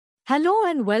Hello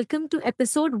and welcome to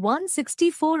episode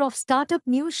 164 of Startup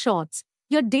News Shorts,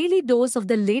 your daily dose of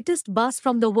the latest buzz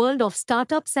from the world of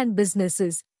startups and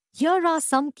businesses. Here are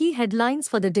some key headlines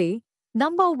for the day.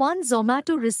 Number 1,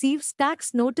 Zomato receives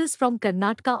tax notice from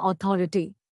Karnataka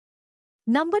authority.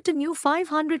 Number 2, new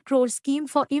 500 crore scheme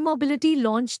for e-mobility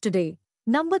launched today.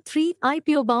 Number 3,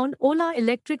 IPO-Bound Ola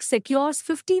Electric secures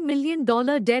 $50 million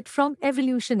debt from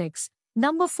EvolutionX.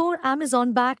 Number 4,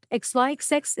 Amazon-backed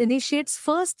BYJU'S initiates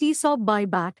first ESOP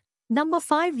buyback. Number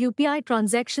 5, UPI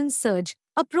transactions surge,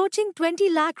 approaching 20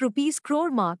 lakh rupees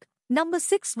crore mark. Number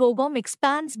 6, WOGOM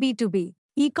expands B2B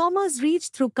e-commerce reach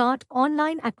through Ckart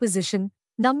online acquisition.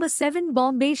 Number 7,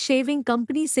 Bombay shaving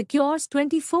company secures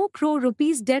 24 crore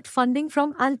rupees debt funding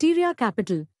from Alteria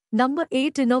Capital. Number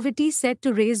 8, Innoviti set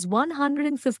to raise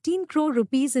 115 crore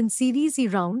rupees in Series E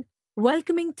round,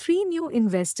 welcoming 3 new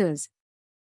investors.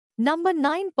 Number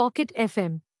 9, Pocket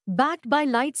FM, backed by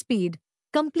Lightspeed,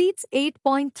 completes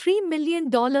 $8.3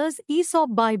 million ESOP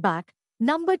buyback.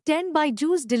 Number 10,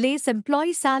 BYJU'S delays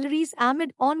employee salaries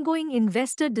amid ongoing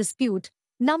investor dispute.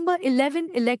 Number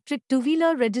 11, electric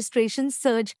two-wheeler registrations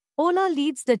surge, Ola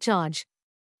leads the charge.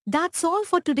 That's all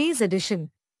for today's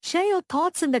edition. Share your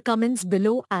thoughts in the comments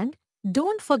below and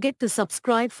don't forget to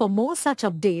subscribe for more such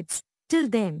updates. Till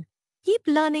then, keep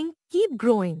learning, keep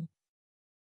growing.